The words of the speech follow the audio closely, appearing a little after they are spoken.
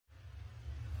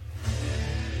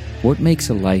What makes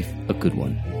a life a good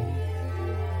one?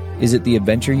 Is it the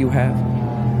adventure you have?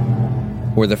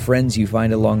 Or the friends you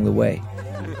find along the way?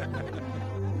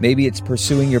 Maybe it's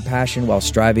pursuing your passion while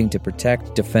striving to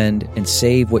protect, defend, and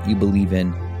save what you believe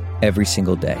in every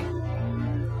single day.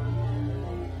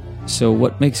 So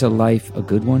what makes a life a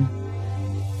good one?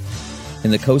 In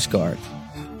the Coast Guard,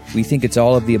 we think it's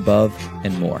all of the above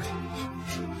and more.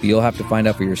 But you'll have to find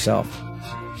out for yourself.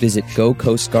 Visit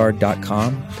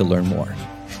gocoastguard.com to learn more.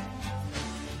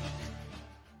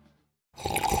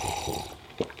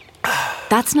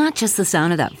 That's not just the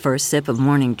sound of that first sip of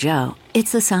Morning Joe.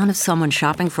 It's the sound of someone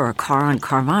shopping for a car on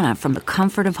Carvana from the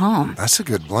comfort of home. That's a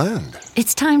good blend.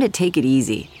 It's time to take it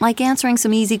easy, like answering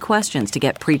some easy questions to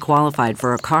get pre-qualified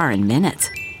for a car in minutes.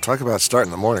 Talk about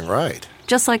starting the morning right.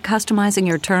 Just like customizing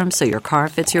your terms so your car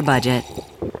fits your budget.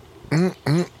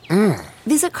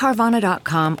 Visit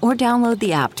Carvana.com or download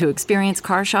the app to experience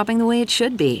car shopping the way it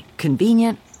should be.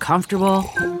 Convenient, comfortable.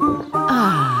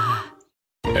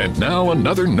 And now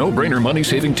another no-brainer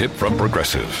money-saving tip from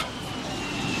Progressive.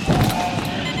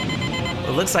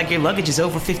 It looks like your luggage is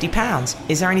over 50 pounds.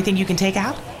 Is there anything you can take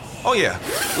out? Oh yeah,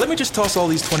 let me just toss all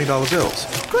these $20 bills.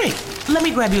 Great. Let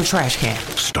me grab you a trash can.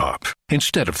 Stop.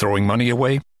 Instead of throwing money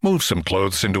away, move some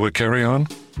clothes into a carry-on.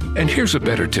 And here's a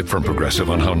better tip from Progressive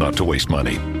on how not to waste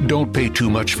money. Don't pay too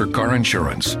much for car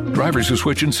insurance. Drivers who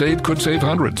switch and save could save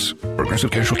hundreds. Progressive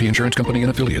Casualty Insurance Company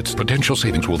and Affiliates. Potential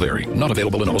savings will vary. Not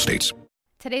available in all states.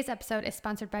 Today's episode is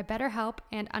sponsored by BetterHelp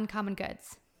and Uncommon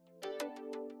Goods.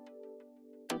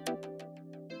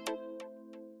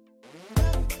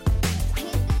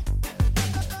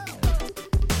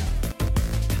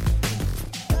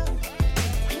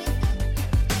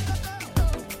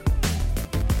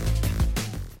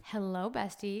 Hello,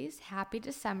 besties. Happy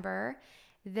December.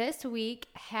 This week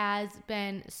has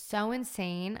been so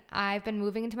insane. I've been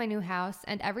moving into my new house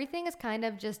and everything is kind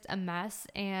of just a mess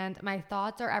and my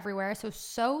thoughts are everywhere.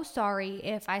 So sorry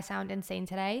if I sound insane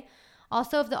today.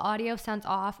 Also, if the audio sounds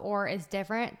off or is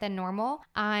different than normal,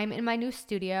 I'm in my new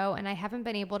studio and I haven't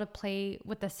been able to play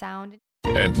with the sound.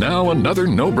 And now another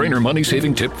no-brainer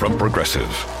money-saving tip from Progressive.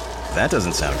 That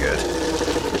doesn't sound good.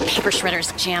 Paper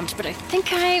shredder's jammed, but I think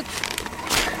I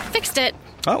fixed it.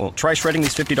 Oh, well, try shredding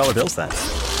these $50 bills then.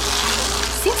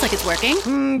 Seems like it's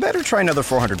working. Better try another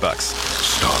 $400.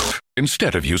 Stop.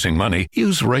 Instead of using money,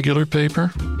 use regular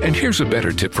paper. And here's a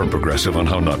better tip from Progressive on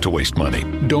how not to waste money.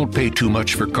 Don't pay too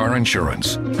much for car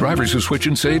insurance. Drivers who switch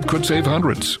and save could save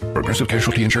hundreds. Progressive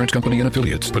Casualty Insurance Company and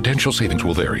Affiliates. Potential savings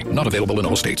will vary. Not available in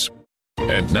all states.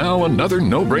 And now another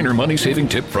no-brainer money-saving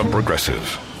tip from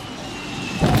Progressive.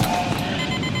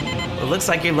 It looks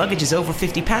like your luggage is over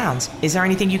 50 pounds. Is there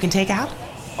anything you can take out?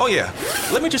 Oh yeah,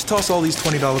 let me just toss all these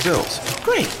 $20 bills.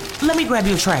 Great. Let me grab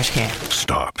you a trash can.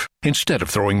 Stop. Instead of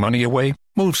throwing money away,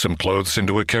 move some clothes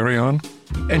into a carry-on.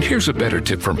 And here's a better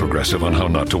tip from Progressive on how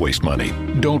not to waste money.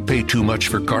 Don't pay too much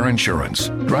for car insurance.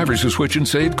 Drivers who switch and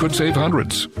save could save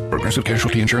hundreds. Progressive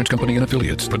Casualty Insurance Company and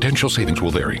Affiliates. Potential savings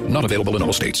will vary. Not available in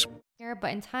all states.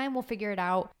 But in time we'll figure it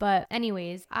out. But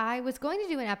anyways, I was going to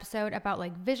do an episode about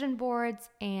like vision boards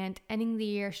and ending the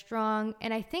year strong,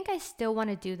 and I think I still want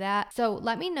to do that. So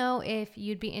let me know if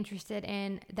you'd be interested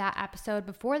in that episode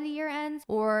before the year ends,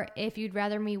 or if you'd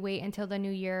rather me wait until the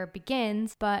new year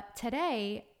begins. But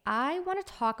today I want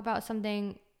to talk about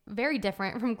something very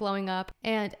different from glowing up,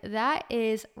 and that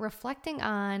is reflecting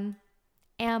on,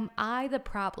 am I the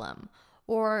problem,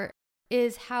 or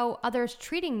is how others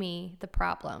treating me the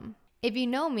problem? If you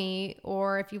know me,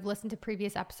 or if you've listened to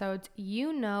previous episodes,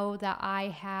 you know that I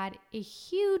had a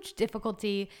huge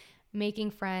difficulty making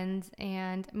friends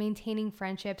and maintaining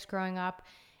friendships growing up.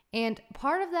 And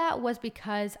part of that was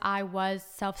because I was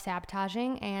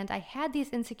self-sabotaging and I had these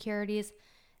insecurities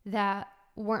that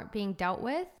weren't being dealt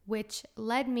with, which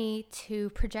led me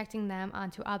to projecting them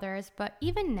onto others. But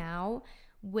even now,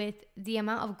 with the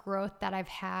amount of growth that I've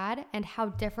had and how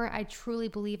different I truly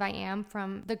believe I am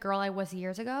from the girl I was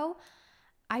years ago,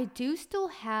 I do still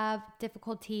have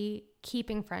difficulty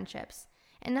keeping friendships.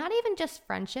 And not even just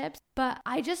friendships, but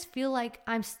I just feel like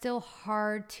I'm still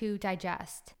hard to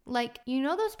digest. Like, you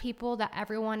know those people that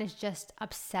everyone is just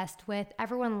obsessed with,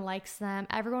 everyone likes them,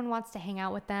 everyone wants to hang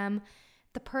out with them,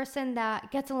 the person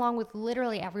that gets along with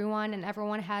literally everyone and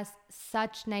everyone has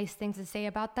such nice things to say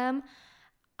about them.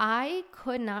 I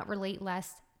could not relate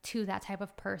less to that type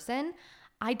of person.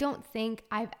 I don't think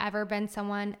I've ever been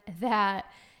someone that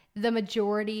the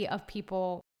majority of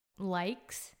people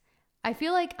likes. I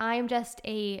feel like I'm just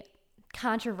a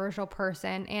controversial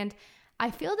person, and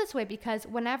I feel this way because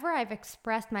whenever I've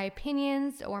expressed my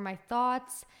opinions or my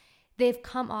thoughts, they've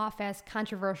come off as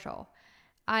controversial.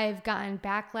 I've gotten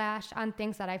backlash on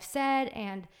things that I've said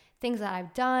and things that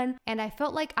I've done, and I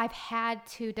felt like I've had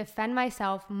to defend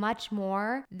myself much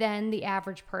more than the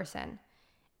average person.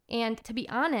 And to be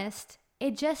honest,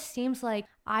 it just seems like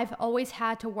I've always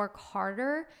had to work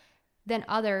harder than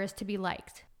others to be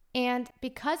liked. And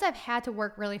because I've had to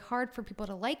work really hard for people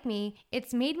to like me,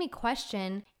 it's made me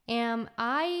question, am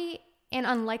I an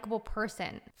unlikable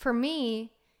person? For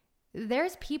me,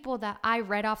 there's people that I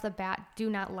right off the bat do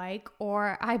not like,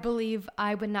 or I believe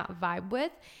I would not vibe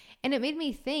with. And it made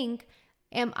me think,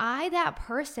 am I that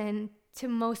person to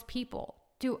most people?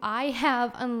 Do I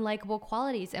have unlikable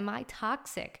qualities? Am I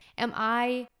toxic? Am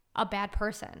I a bad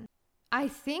person? I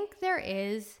think there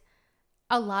is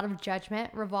a lot of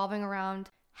judgment revolving around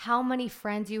how many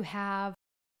friends you have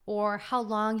or how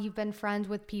long you've been friends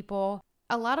with people.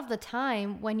 A lot of the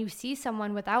time when you see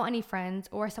someone without any friends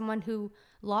or someone who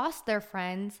lost their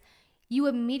friends, you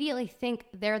immediately think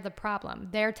they're the problem.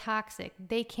 They're toxic.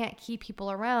 They can't keep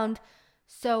people around,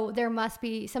 so there must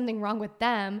be something wrong with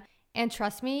them. And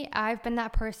trust me, I've been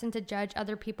that person to judge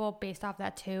other people based off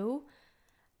that too.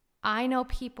 I know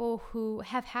people who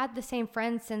have had the same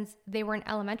friends since they were in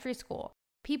elementary school.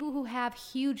 People who have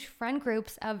huge friend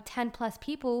groups of 10 plus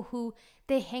people who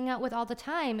they hang out with all the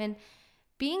time. And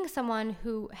being someone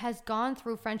who has gone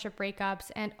through friendship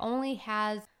breakups and only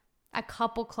has a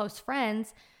couple close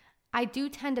friends, I do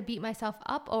tend to beat myself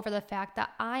up over the fact that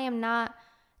I am not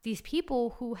these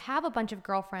people who have a bunch of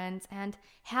girlfriends and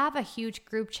have a huge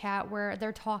group chat where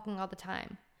they're talking all the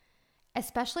time.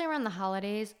 Especially around the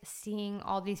holidays, seeing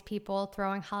all these people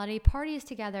throwing holiday parties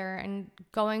together and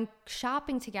going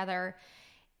shopping together,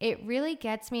 it really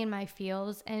gets me in my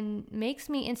feels and makes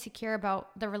me insecure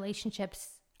about the relationships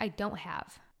I don't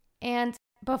have. And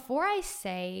before I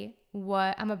say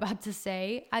what I'm about to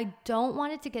say, I don't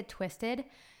want it to get twisted.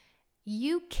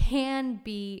 You can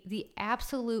be the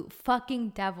absolute fucking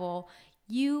devil.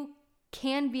 You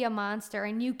can be a monster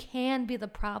and you can be the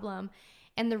problem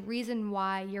and the reason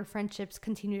why your friendships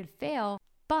continue to fail.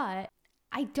 But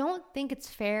I don't think it's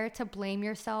fair to blame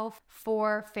yourself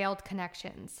for failed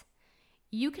connections.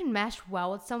 You can mesh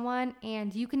well with someone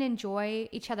and you can enjoy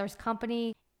each other's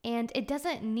company, and it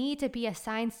doesn't need to be a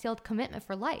signed, sealed commitment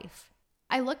for life.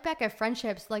 I look back at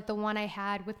friendships like the one I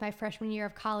had with my freshman year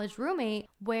of college roommate,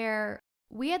 where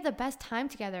we had the best time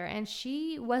together and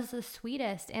she was the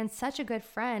sweetest and such a good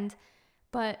friend,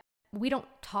 but we don't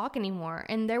talk anymore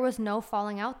and there was no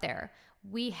falling out there.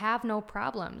 We have no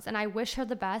problems and I wish her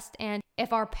the best, and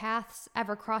if our paths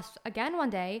ever cross again one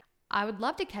day, I would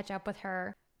love to catch up with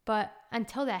her. But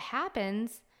until that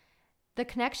happens, the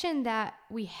connection that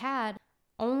we had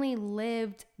only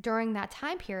lived during that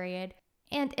time period,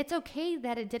 and it's okay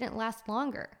that it didn't last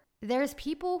longer. There's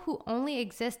people who only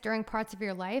exist during parts of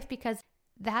your life because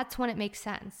that's when it makes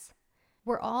sense.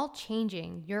 We're all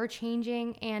changing. You're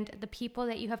changing, and the people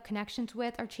that you have connections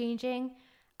with are changing.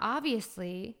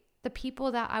 Obviously, the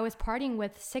people that I was partying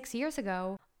with 6 years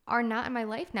ago are not in my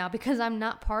life now because I'm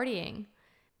not partying.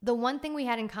 The one thing we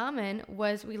had in common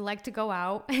was we liked to go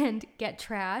out and get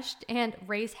trashed and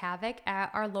raise havoc at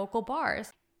our local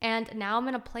bars. And now I'm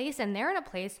in a place and they're in a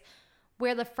place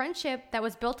where the friendship that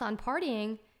was built on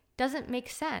partying doesn't make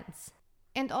sense.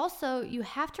 And also, you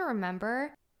have to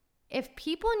remember, if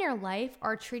people in your life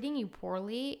are treating you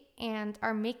poorly and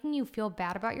are making you feel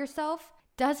bad about yourself,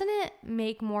 doesn't it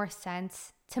make more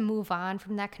sense to move on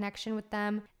from that connection with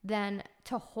them than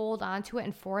to hold on to it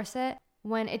and force it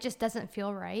when it just doesn't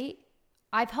feel right?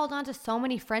 I've held on to so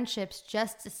many friendships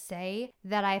just to say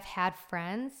that I've had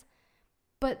friends,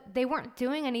 but they weren't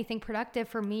doing anything productive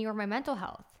for me or my mental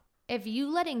health. If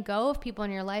you letting go of people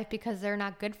in your life because they're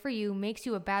not good for you makes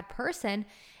you a bad person,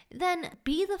 then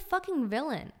be the fucking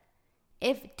villain.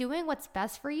 If doing what's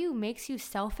best for you makes you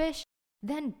selfish,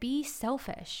 then be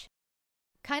selfish.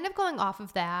 Kind of going off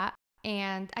of that,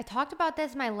 and I talked about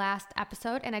this in my last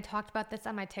episode and I talked about this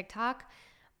on my TikTok,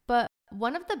 but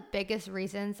one of the biggest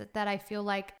reasons that I feel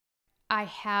like I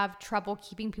have trouble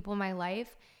keeping people in my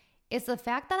life is the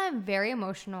fact that I'm very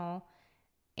emotional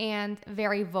and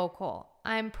very vocal.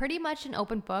 I'm pretty much an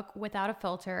open book without a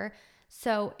filter.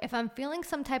 So if I'm feeling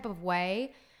some type of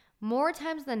way, more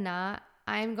times than not,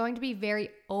 I'm going to be very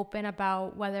open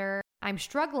about whether I'm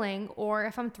struggling or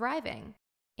if I'm thriving.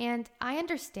 And I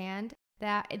understand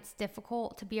that it's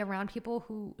difficult to be around people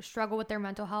who struggle with their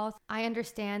mental health. I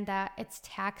understand that it's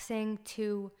taxing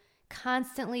to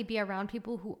constantly be around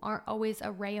people who aren't always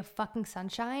a ray of fucking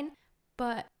sunshine.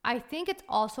 But I think it's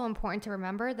also important to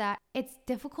remember that it's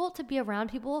difficult to be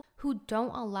around people who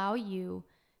don't allow you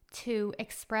to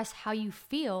express how you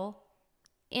feel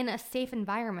in a safe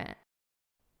environment.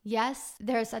 Yes,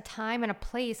 there's a time and a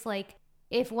place, like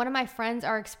If one of my friends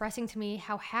are expressing to me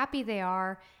how happy they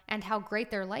are and how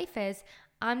great their life is,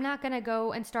 I'm not going to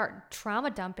go and start trauma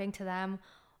dumping to them.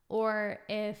 Or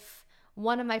if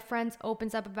one of my friends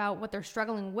opens up about what they're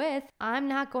struggling with, I'm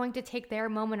not going to take their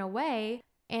moment away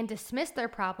and dismiss their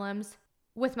problems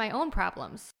with my own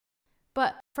problems.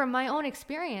 But from my own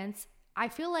experience, I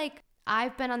feel like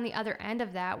I've been on the other end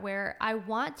of that, where I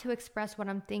want to express what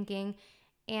I'm thinking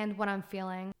and what I'm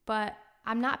feeling, but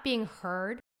I'm not being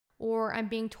heard, or I'm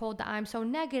being told that I'm so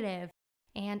negative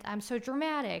and I'm so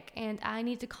dramatic and I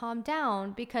need to calm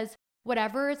down because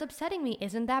whatever is upsetting me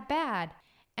isn't that bad.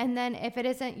 And then if it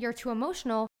isn't you're too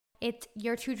emotional, it's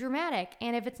you're too dramatic.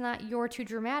 And if it's not you're too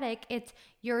dramatic, it's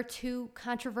you're too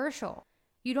controversial.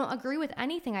 You don't agree with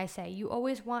anything I say. You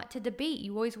always want to debate.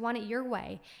 You always want it your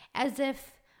way, as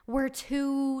if we're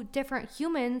two different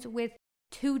humans with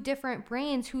two different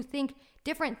brains who think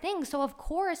different things. So of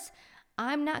course,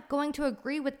 I'm not going to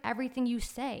agree with everything you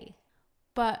say.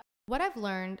 But what I've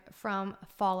learned from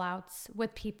fallouts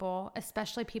with people,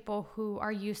 especially people who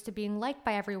are used to being liked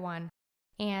by everyone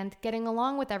and getting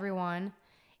along with everyone,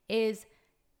 is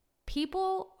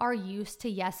people are used to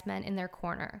yes men in their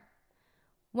corner.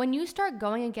 When you start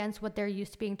going against what they're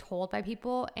used to being told by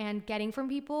people and getting from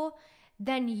people,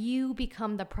 then you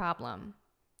become the problem.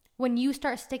 When you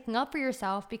start sticking up for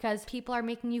yourself because people are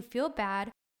making you feel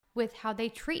bad with how they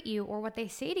treat you or what they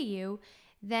say to you,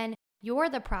 then you're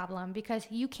the problem because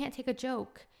you can't take a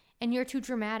joke and you're too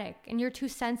dramatic and you're too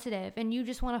sensitive and you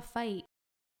just want to fight.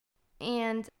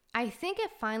 And I think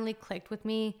it finally clicked with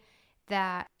me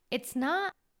that it's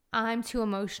not I'm too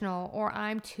emotional or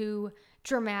I'm too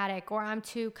dramatic or I'm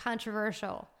too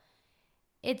controversial.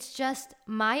 It's just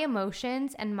my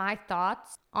emotions and my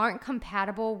thoughts aren't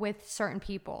compatible with certain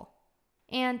people.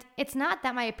 And it's not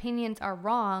that my opinions are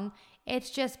wrong. It's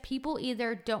just people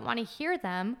either don't want to hear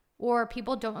them or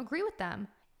people don't agree with them.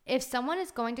 If someone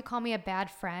is going to call me a bad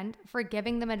friend for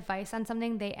giving them advice on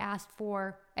something they asked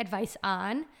for advice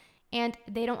on, and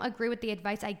they don't agree with the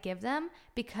advice I give them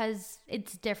because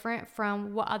it's different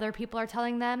from what other people are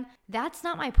telling them, that's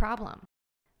not my problem.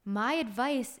 My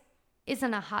advice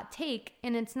isn't a hot take,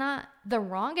 and it's not the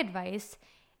wrong advice.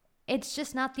 It's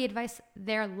just not the advice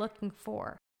they're looking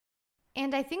for.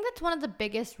 And I think that's one of the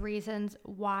biggest reasons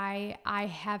why I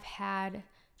have had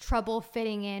trouble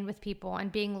fitting in with people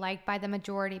and being liked by the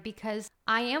majority, because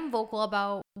I am vocal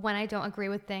about when I don't agree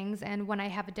with things and when I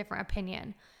have a different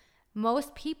opinion.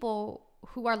 Most people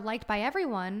who are liked by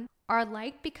everyone are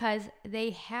liked because they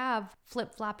have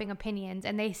flip-flopping opinions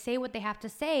and they say what they have to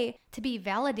say to be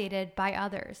validated by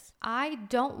others. I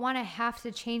don't want to have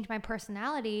to change my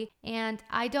personality, and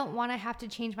I don't want to have to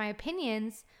change my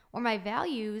opinions or my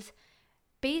values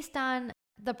based on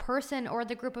the person or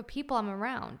the group of people I'm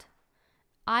around.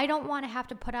 I don't want to have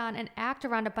to put on an act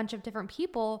around a bunch of different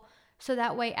people so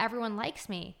that way everyone likes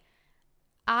me.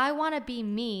 I want to be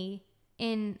me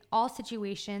in all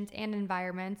situations and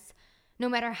environments, no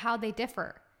matter how they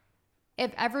differ.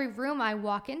 If every room I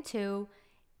walk into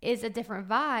is a different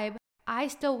vibe, I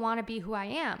still want to be who I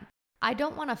am. I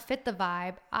don't want to fit the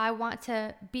vibe. I want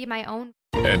to be my own.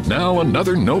 And now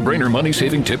another no-brainer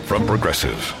money-saving tip from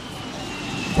Progressive.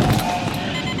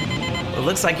 It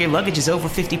looks like your luggage is over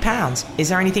 50 pounds. Is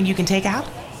there anything you can take out?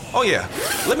 Oh yeah,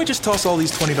 let me just toss all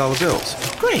these $20 bills.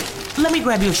 Great. Let me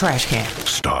grab you a trash can.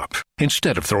 Stop.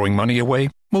 Instead of throwing money away,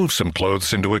 move some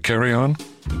clothes into a carry-on.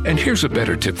 And here's a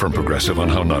better tip from Progressive on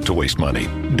how not to waste money.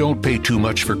 Don't pay too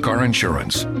much for car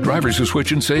insurance. Drivers who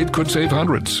switch and save could save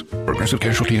hundreds. Progressive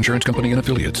Casualty Insurance Company and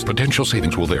Affiliates. Potential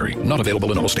savings will vary. Not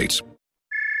available in all states.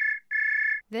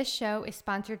 This show is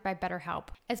sponsored by BetterHelp.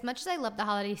 As much as I love the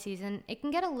holiday season, it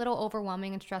can get a little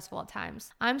overwhelming and stressful at times.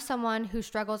 I'm someone who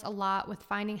struggles a lot with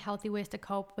finding healthy ways to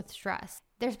cope with stress.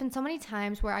 There's been so many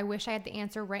times where I wish I had the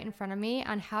answer right in front of me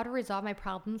on how to resolve my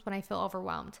problems when I feel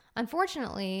overwhelmed.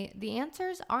 Unfortunately, the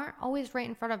answers aren't always right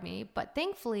in front of me, but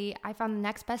thankfully, I found the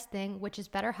next best thing, which is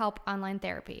BetterHelp Online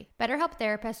Therapy. BetterHelp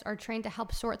therapists are trained to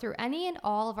help sort through any and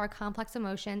all of our complex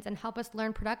emotions and help us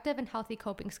learn productive and healthy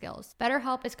coping skills.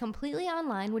 BetterHelp is completely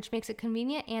online, which makes it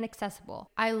convenient and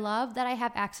accessible. I love that I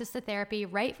have access to therapy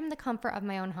right from the comfort of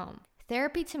my own home.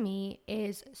 Therapy to me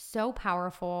is so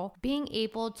powerful. Being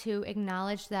able to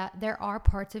acknowledge that there are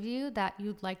parts of you that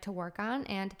you'd like to work on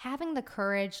and having the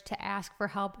courage to ask for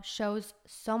help shows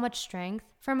so much strength.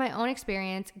 From my own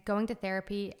experience going to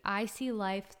therapy, I see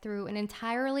life through an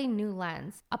entirely new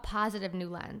lens, a positive new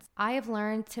lens. I have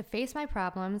learned to face my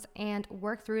problems and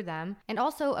work through them, and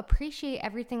also appreciate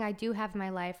everything I do have in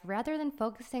my life rather than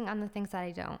focusing on the things that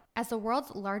I don't. As the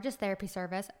world's largest therapy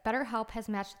service, BetterHelp has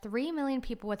matched 3 million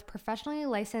people with professionally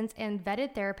licensed and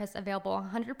vetted therapists available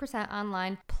 100%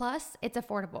 online, plus it's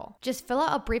affordable. Just fill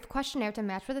out a brief questionnaire to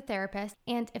match with a therapist,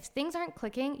 and if things aren't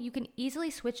clicking, you can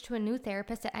easily switch to a new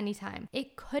therapist at any time. It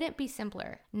couldn't be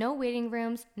simpler. No waiting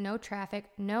rooms, no traffic,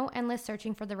 no endless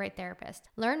searching for the right therapist.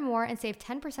 Learn more and save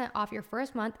 10% off your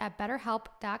first month at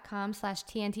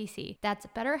betterhelp.com/TNTC. That's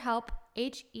BetterHelp,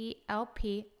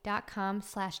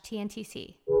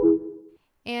 HELP.com/TNTC.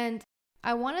 And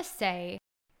I want to say,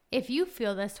 if you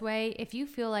feel this way, if you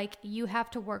feel like you have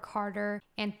to work harder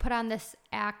and put on this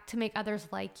act to make others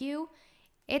like you,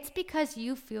 it's because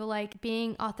you feel like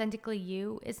being authentically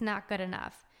you is not good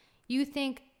enough. You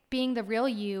think being the real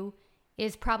you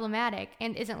is problematic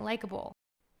and isn't likable.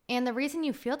 And the reason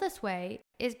you feel this way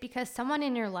is because someone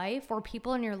in your life or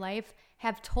people in your life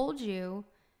have told you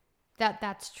that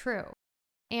that's true.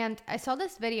 And I saw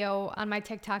this video on my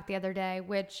TikTok the other day,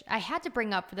 which I had to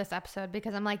bring up for this episode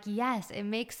because I'm like, yes, it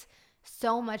makes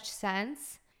so much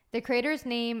sense. The creator's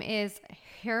name is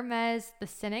Hermes the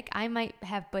Cynic. I might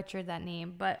have butchered that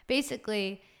name, but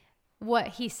basically what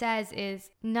he says is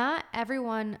not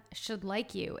everyone should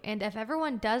like you. And if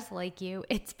everyone does like you,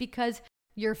 it's because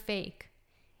you're fake.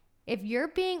 If you're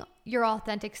being your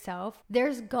authentic self,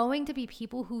 there's going to be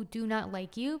people who do not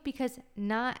like you because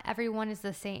not everyone is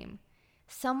the same.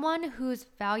 Someone whose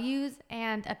values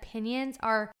and opinions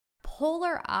are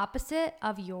polar opposite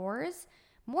of yours,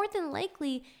 more than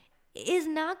likely is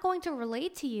not going to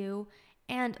relate to you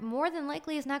and more than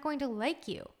likely is not going to like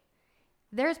you.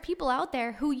 There's people out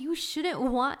there who you shouldn't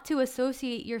want to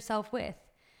associate yourself with.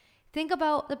 Think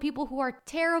about the people who are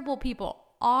terrible people,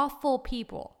 awful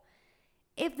people.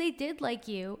 If they did like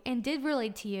you and did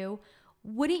relate to you,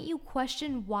 wouldn't you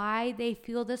question why they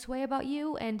feel this way about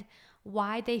you and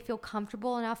why they feel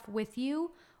comfortable enough with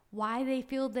you, why they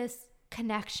feel this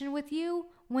connection with you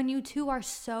when you two are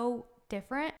so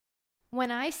different?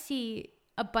 When I see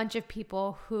a bunch of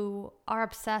people who are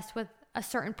obsessed with a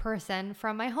certain person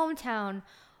from my hometown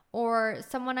or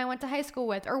someone I went to high school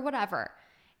with or whatever,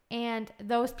 and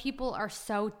those people are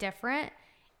so different,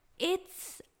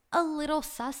 it's a little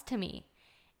sus to me.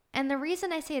 And the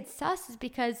reason I say it's sus is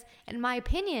because, in my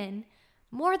opinion,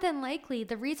 more than likely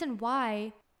the reason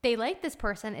why they like this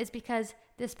person is because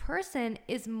this person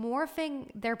is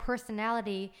morphing their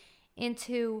personality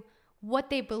into what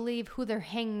they believe who they're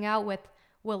hanging out with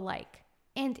will like.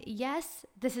 And yes,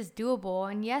 this is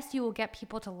doable, and yes, you will get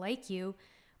people to like you,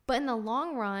 but in the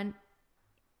long run,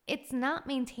 it's not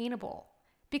maintainable.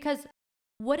 Because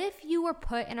what if you were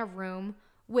put in a room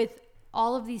with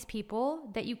all of these people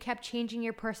that you kept changing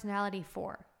your personality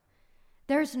for?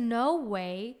 There's no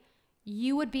way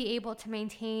you would be able to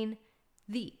maintain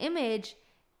the image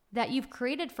that you've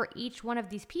created for each one of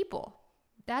these people.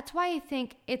 That's why I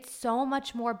think it's so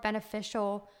much more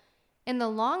beneficial in the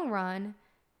long run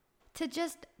to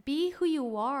just be who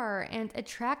you are and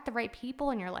attract the right people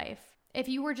in your life. If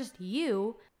you were just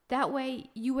you, that way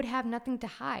you would have nothing to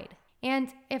hide.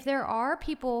 And if there are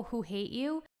people who hate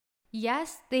you,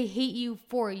 yes, they hate you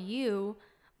for you,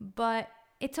 but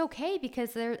it's okay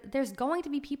because there's going to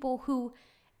be people who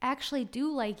actually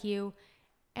do like you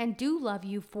and do love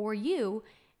you for you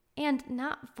and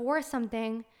not for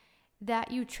something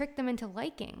that you trick them into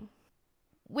liking.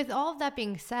 With all of that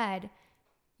being said,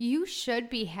 you should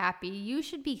be happy. You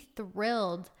should be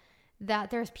thrilled that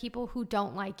there's people who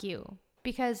don't like you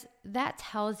because that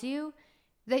tells you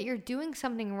that you're doing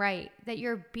something right, that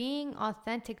you're being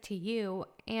authentic to you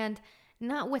and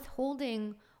not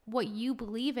withholding what you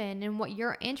believe in and what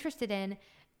you're interested in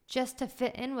just to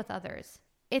fit in with others.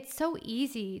 It's so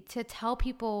easy to tell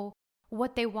people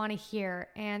what they want to hear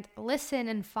and listen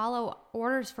and follow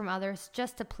orders from others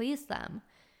just to please them.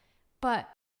 But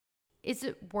is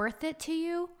it worth it to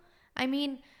you? I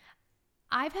mean,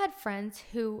 I've had friends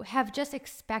who have just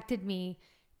expected me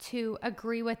to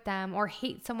agree with them or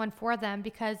hate someone for them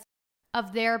because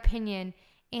of their opinion.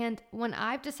 And when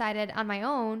I've decided on my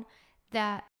own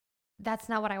that that's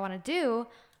not what I want to do,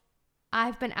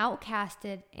 I've been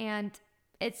outcasted and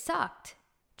it sucked.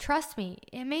 Trust me,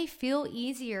 it may feel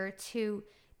easier to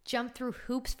jump through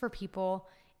hoops for people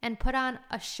and put on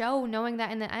a show knowing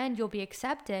that in the end you'll be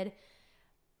accepted.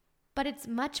 But it's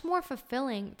much more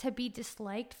fulfilling to be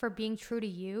disliked for being true to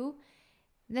you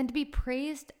than to be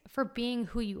praised for being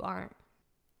who you aren't.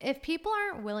 If people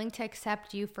aren't willing to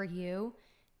accept you for you,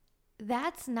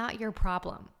 that's not your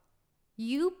problem.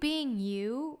 You being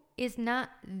you is not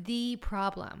the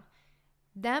problem.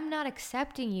 Them not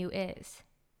accepting you is.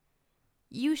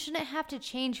 You shouldn't have to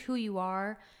change who you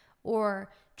are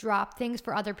or drop things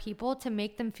for other people to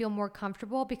make them feel more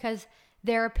comfortable because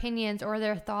their opinions or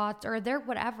their thoughts or their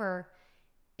whatever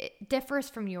it differs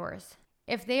from yours.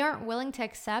 If they aren't willing to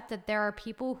accept that there are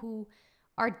people who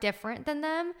are different than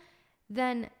them,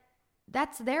 then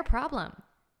that's their problem.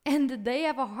 And they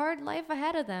have a hard life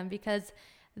ahead of them because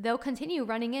they'll continue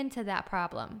running into that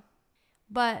problem.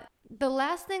 But the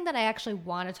last thing that I actually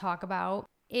want to talk about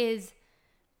is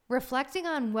reflecting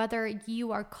on whether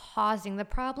you are causing the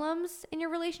problems in your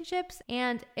relationships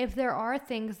and if there are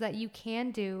things that you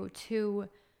can do to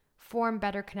form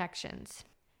better connections.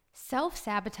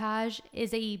 Self-sabotage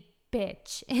is a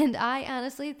bitch, and I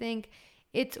honestly think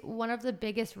it's one of the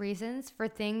biggest reasons for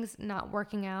things not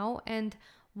working out and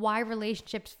why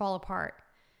relationships fall apart.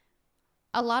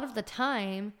 A lot of the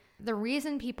time, the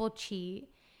reason people cheat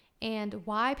and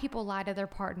why people lie to their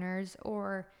partners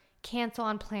or cancel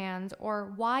on plans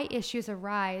or why issues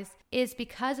arise is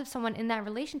because of someone in that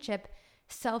relationship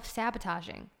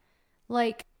self-sabotaging.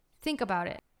 Like, think about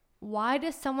it. Why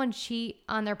does someone cheat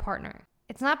on their partner?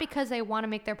 It's not because they want to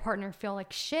make their partner feel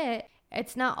like shit.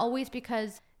 It's not always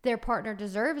because their partner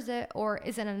deserves it or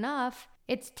isn't enough.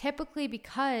 It's typically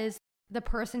because the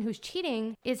person who's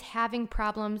cheating is having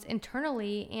problems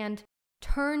internally and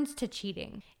turns to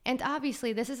cheating. And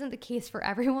obviously, this isn't the case for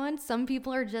everyone. Some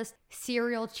people are just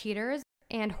serial cheaters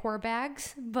and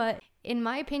whorebags. But in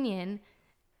my opinion,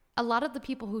 a lot of the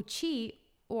people who cheat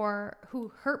or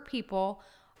who hurt people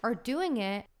are doing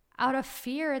it out of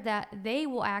fear that they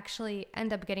will actually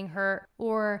end up getting hurt,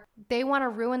 or they want to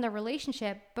ruin the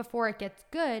relationship before it gets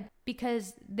good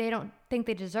because they don't think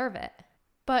they deserve it.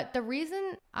 But the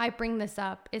reason I bring this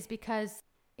up is because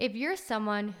if you're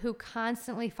someone who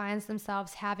constantly finds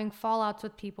themselves having fallouts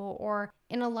with people or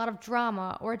in a lot of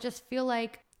drama or just feel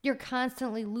like you're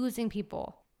constantly losing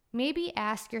people, maybe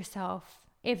ask yourself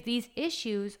if these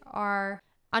issues are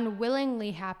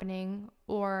unwillingly happening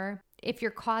or if you're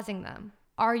causing them.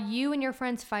 Are you and your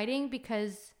friends fighting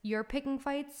because you're picking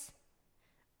fights?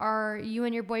 Are you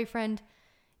and your boyfriend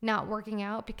not working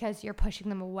out because you're pushing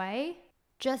them away?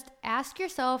 Just ask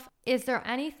yourself, is there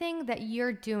anything that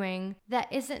you're doing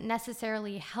that isn't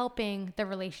necessarily helping the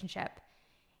relationship?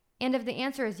 And if the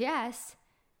answer is yes,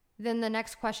 then the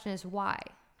next question is why?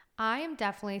 I am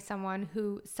definitely someone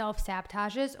who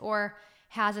self-sabotages or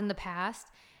has in the past.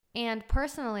 And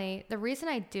personally, the reason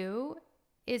I do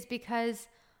is because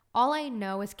all I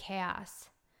know is chaos.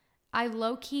 I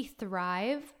low-key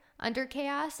thrive under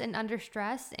chaos and under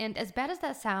stress. And as bad as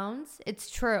that sounds, it's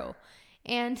true.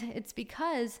 And it's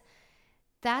because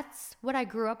that's what I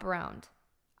grew up around.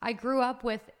 I grew up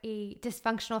with a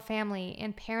dysfunctional family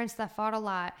and parents that fought a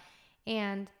lot.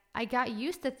 And I got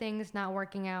used to things not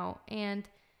working out and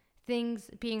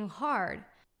things being hard.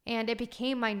 And it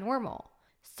became my normal.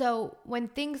 So when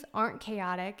things aren't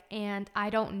chaotic and I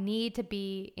don't need to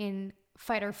be in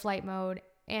fight or flight mode,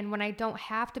 and when I don't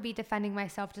have to be defending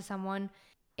myself to someone,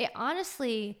 it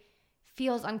honestly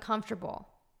feels uncomfortable.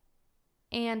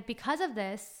 And because of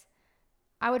this,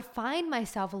 I would find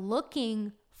myself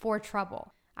looking for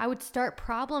trouble. I would start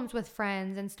problems with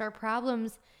friends and start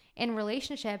problems in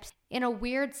relationships in a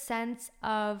weird sense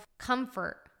of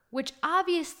comfort, which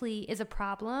obviously is a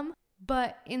problem,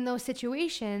 but in those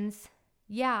situations,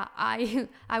 yeah,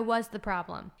 I was the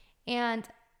problem. And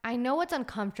I know it's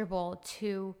uncomfortable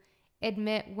to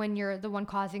admit when you're the one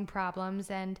causing problems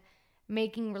and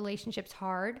making relationships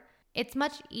hard. It's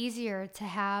much easier to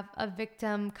have a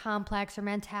victim complex or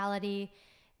mentality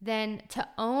than to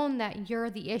own that you're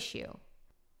the issue.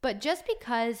 But just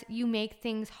because you make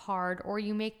things hard or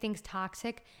you make things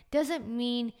toxic doesn't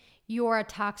mean you're a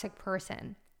toxic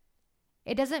person.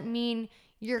 It doesn't mean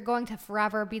you're going to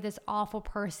forever be this awful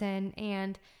person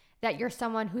and that you're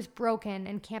someone who's broken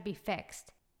and can't be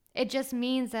fixed. It just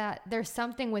means that there's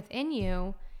something within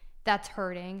you that's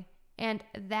hurting and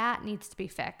that needs to be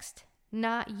fixed,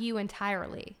 not you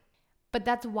entirely. But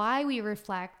that's why we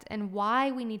reflect and why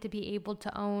we need to be able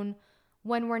to own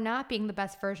when we're not being the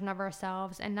best version of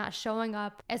ourselves and not showing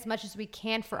up as much as we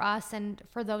can for us and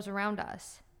for those around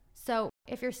us. So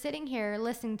if you're sitting here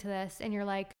listening to this and you're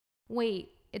like,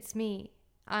 wait, it's me.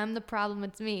 I'm the problem,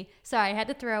 it's me. Sorry, I had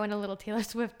to throw in a little Taylor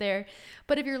Swift there.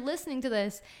 But if you're listening to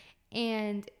this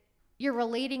and you're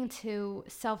relating to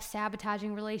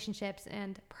self-sabotaging relationships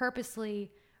and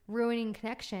purposely ruining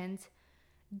connections,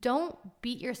 don't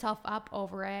beat yourself up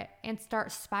over it and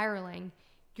start spiraling.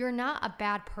 You're not a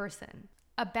bad person.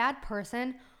 A bad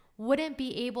person wouldn't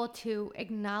be able to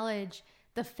acknowledge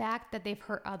the fact that they've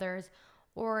hurt others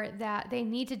or that they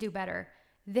need to do better.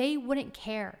 They wouldn't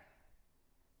care.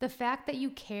 The fact that you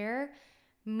care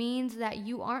means that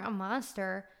you aren't a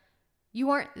monster. You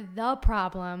aren't the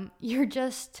problem. You're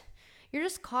just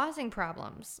causing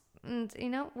problems. And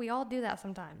we all do that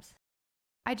sometimes.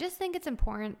 I just think it's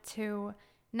important to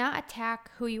not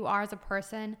attack who you are as a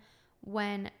person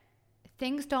when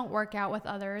things don't work out with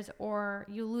others, or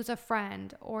you lose a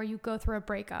friend, or you go through a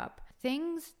breakup.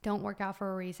 Things don't work out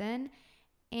for a reason.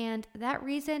 And that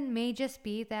reason may just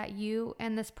be that you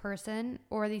and this person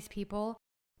or these people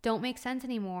don't make sense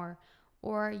anymore,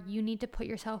 or you need to put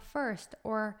yourself first,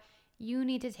 or you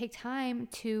need to take time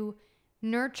to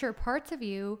nurture parts of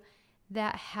you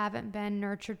that haven't been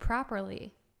nurtured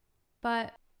properly.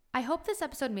 But I hope this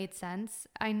episode made sense.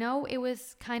 I know it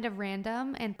was kind of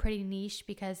random and pretty niche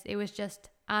because it was just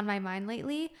on my mind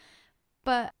lately,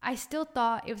 but I still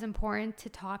thought it was important to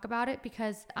talk about it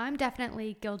because I'm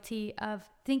definitely guilty of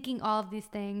thinking all of these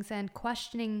things and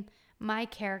questioning my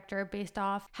character based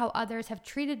off how others have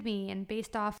treated me and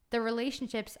based off the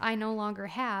relationships I no longer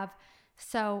have.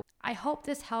 So I hope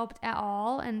this helped at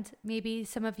all, and maybe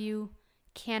some of you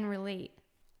can relate.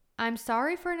 I'm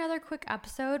sorry for another quick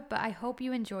episode, but I hope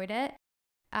you enjoyed it.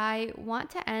 I want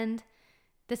to end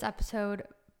this episode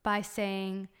by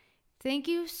saying thank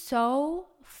you so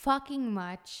fucking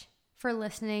much for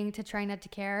listening to Try Not to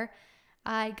Care.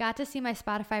 I got to see my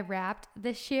Spotify Wrapped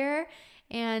this year,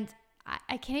 and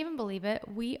I can't even believe it.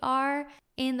 We are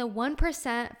in the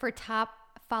 1% for top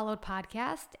followed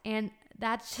podcast, and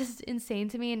that's just insane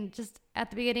to me. And just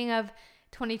at the beginning of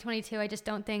 2022,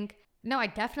 I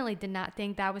definitely did not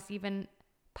think that was even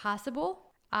possible.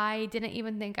 I didn't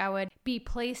even think I would be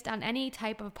placed on any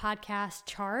type of podcast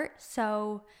chart.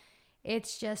 So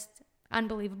it's just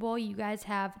unbelievable. You guys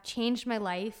have changed my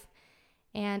life,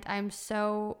 and I'm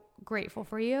so grateful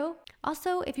for you.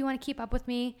 Also, if you want to keep up with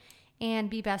me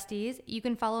and be besties, you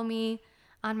can follow me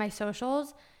on my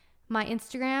socials. My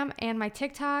Instagram and my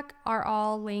TikTok are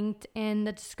all linked in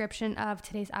the description of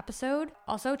today's episode.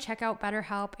 Also, check out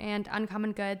BetterHelp and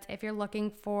Uncommon Goods if you're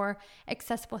looking for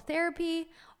accessible therapy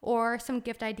or some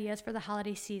gift ideas for the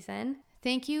holiday season.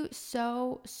 Thank you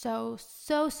so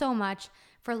much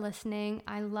for listening.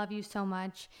 I love you so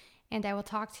much, and I will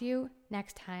talk to you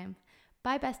next time.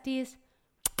 Bye, besties.